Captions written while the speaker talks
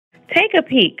Take a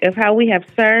peek of how we have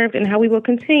served and how we will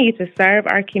continue to serve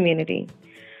our community.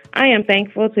 I am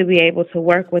thankful to be able to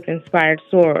work with inspired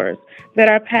sorors that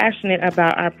are passionate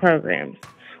about our programs.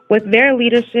 With their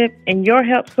leadership and your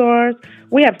help, sorors,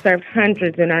 we have served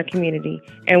hundreds in our community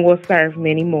and will serve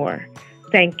many more.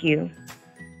 Thank you.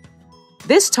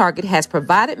 This target has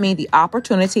provided me the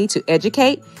opportunity to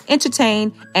educate,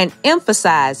 entertain, and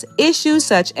emphasize issues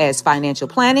such as financial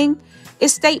planning,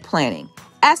 estate planning,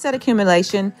 asset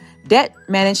accumulation, debt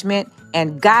management,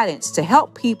 and guidance to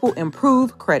help people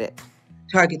improve credit.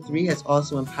 Target 3 has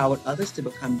also empowered others to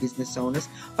become business owners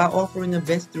by offering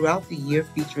events throughout the year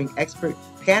featuring expert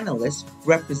panelists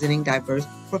representing diverse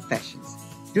professions.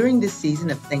 During this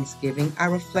season of Thanksgiving, I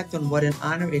reflect on what an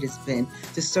honor it has been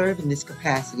to serve in this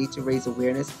capacity to raise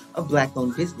awareness of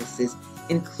Black-owned businesses,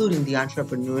 including the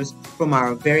entrepreneurs from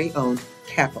our very own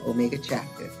Kappa Omega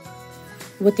chapter.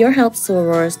 With your help,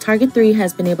 sorors, Target 3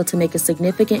 has been able to make a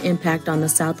significant impact on the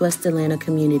Southwest Atlanta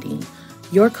community.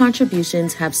 Your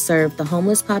contributions have served the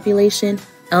homeless population,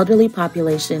 elderly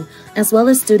population, as well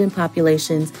as student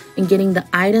populations in getting the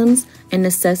items and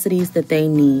necessities that they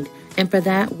need. And for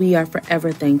that, we are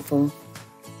forever thankful.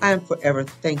 I am forever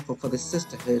thankful for the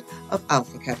sisterhood of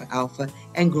Alpha Kappa Alpha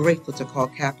and grateful to call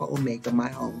Kappa Omega my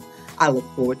home. I look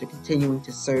forward to continuing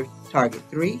to serve Target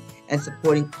 3 and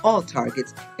supporting all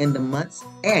targets in the months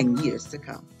and years to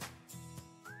come.